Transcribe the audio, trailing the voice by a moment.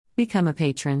Become a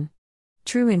patron.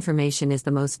 True information is the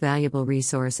most valuable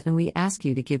resource, and we ask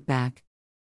you to give back.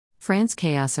 France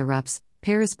chaos erupts.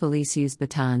 Paris police use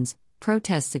batons.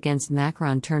 Protests against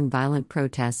Macron turn violent.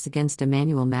 Protests against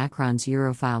Emmanuel Macron's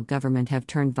Europhile government have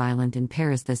turned violent in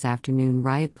Paris this afternoon.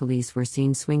 Riot police were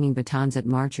seen swinging batons at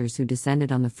marchers who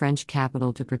descended on the French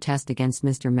capital to protest against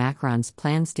Mr. Macron's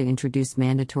plans to introduce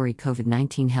mandatory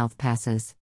COVID-19 health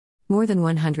passes. More than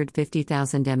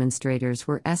 150,000 demonstrators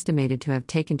were estimated to have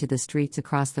taken to the streets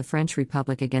across the French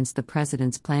Republic against the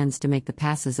president's plans to make the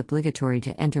passes obligatory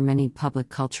to enter many public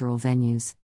cultural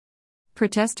venues.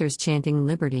 Protesters chanting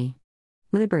 "Liberty!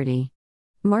 Liberty!"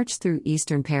 marched through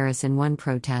eastern Paris in one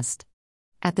protest.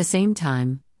 At the same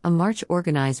time, a march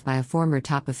organized by a former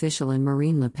top official in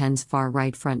Marine Le Pen's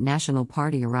far-right Front National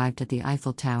Party arrived at the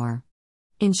Eiffel Tower.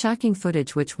 In shocking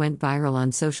footage which went viral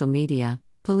on social media,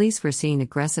 police were seen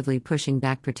aggressively pushing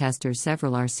back protesters.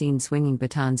 Several are seen swinging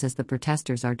batons as the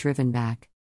protesters are driven back.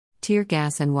 Tear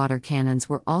gas and water cannons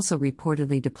were also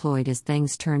reportedly deployed as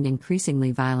things turned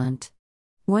increasingly violent.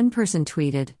 One person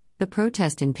tweeted, "The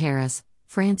protest in Paris,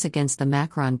 France against the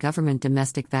Macron government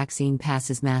domestic vaccine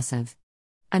pass is massive."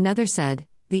 Another said,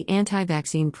 "The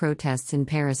anti-vaccine protests in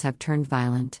Paris have turned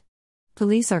violent.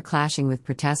 Police are clashing with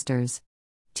protesters.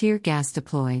 Tear gas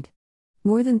deployed."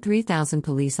 More than 3,000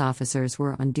 police officers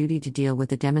were on duty to deal with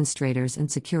the demonstrators and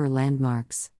secure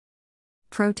landmarks.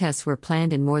 Protests were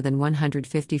planned in more than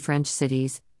 150 French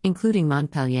cities, including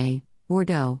Montpellier,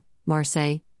 Bordeaux,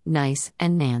 Marseille, Nice,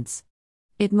 and Nantes.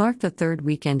 It marked the third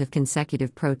weekend of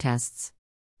consecutive protests.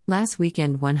 Last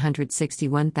weekend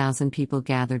 161,000 people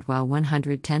gathered while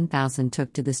 110,000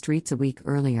 took to the streets a week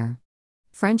earlier.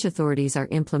 French authorities are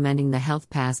implementing the health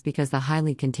pass because the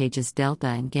highly contagious Delta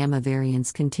and Gamma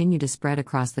variants continue to spread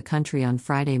across the country. On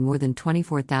Friday, more than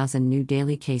 24,000 new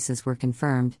daily cases were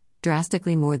confirmed,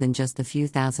 drastically more than just the few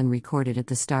thousand recorded at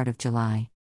the start of July.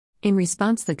 In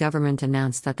response, the government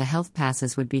announced that the health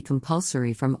passes would be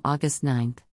compulsory from August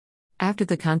 9. After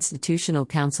the Constitutional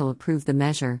Council approved the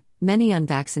measure, many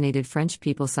unvaccinated French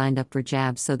people signed up for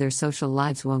jabs so their social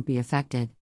lives won't be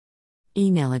affected.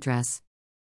 Email address.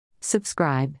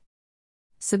 Subscribe.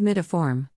 Submit a form.